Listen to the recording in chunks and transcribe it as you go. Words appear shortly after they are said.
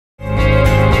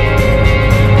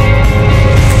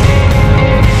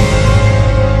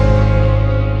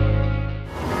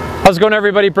How's it going,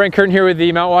 everybody? Brent Curtin here with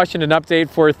the Mount Washington update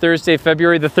for Thursday,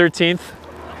 February the 13th.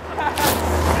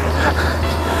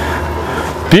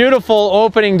 Beautiful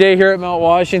opening day here at Mount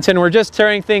Washington. We're just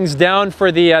tearing things down for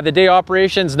the day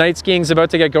operations. Night skiing is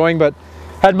about to get going, but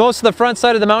had most of the front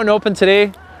side of the mountain open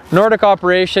today. Nordic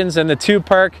operations and the tube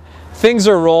park. Things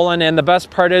are rolling, and the best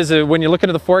part is when you look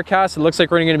into the forecast, it looks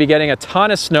like we're going to be getting a ton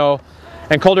of snow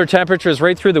and colder temperatures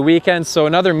right through the weekend. So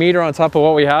another meter on top of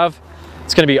what we have.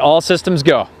 It's going to be all systems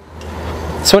go.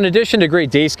 So in addition to great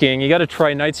day skiing, you got to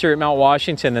try nights here at Mount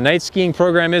Washington. The night skiing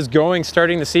program is going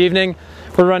starting this evening.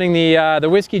 We're running the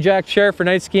Whiskey Jack chair for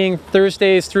night skiing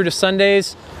Thursdays through to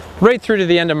Sundays, right through to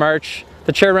the end of March.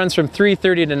 The chair runs from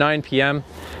 3:30 to 9 p.m.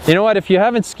 You know what? If you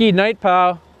haven't skied Night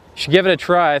POW, you should give it a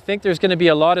try. I think there's going to be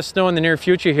a lot of snow in the near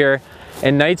future here,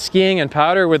 and night skiing and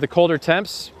powder with the colder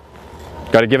temps,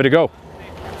 got to give it a go.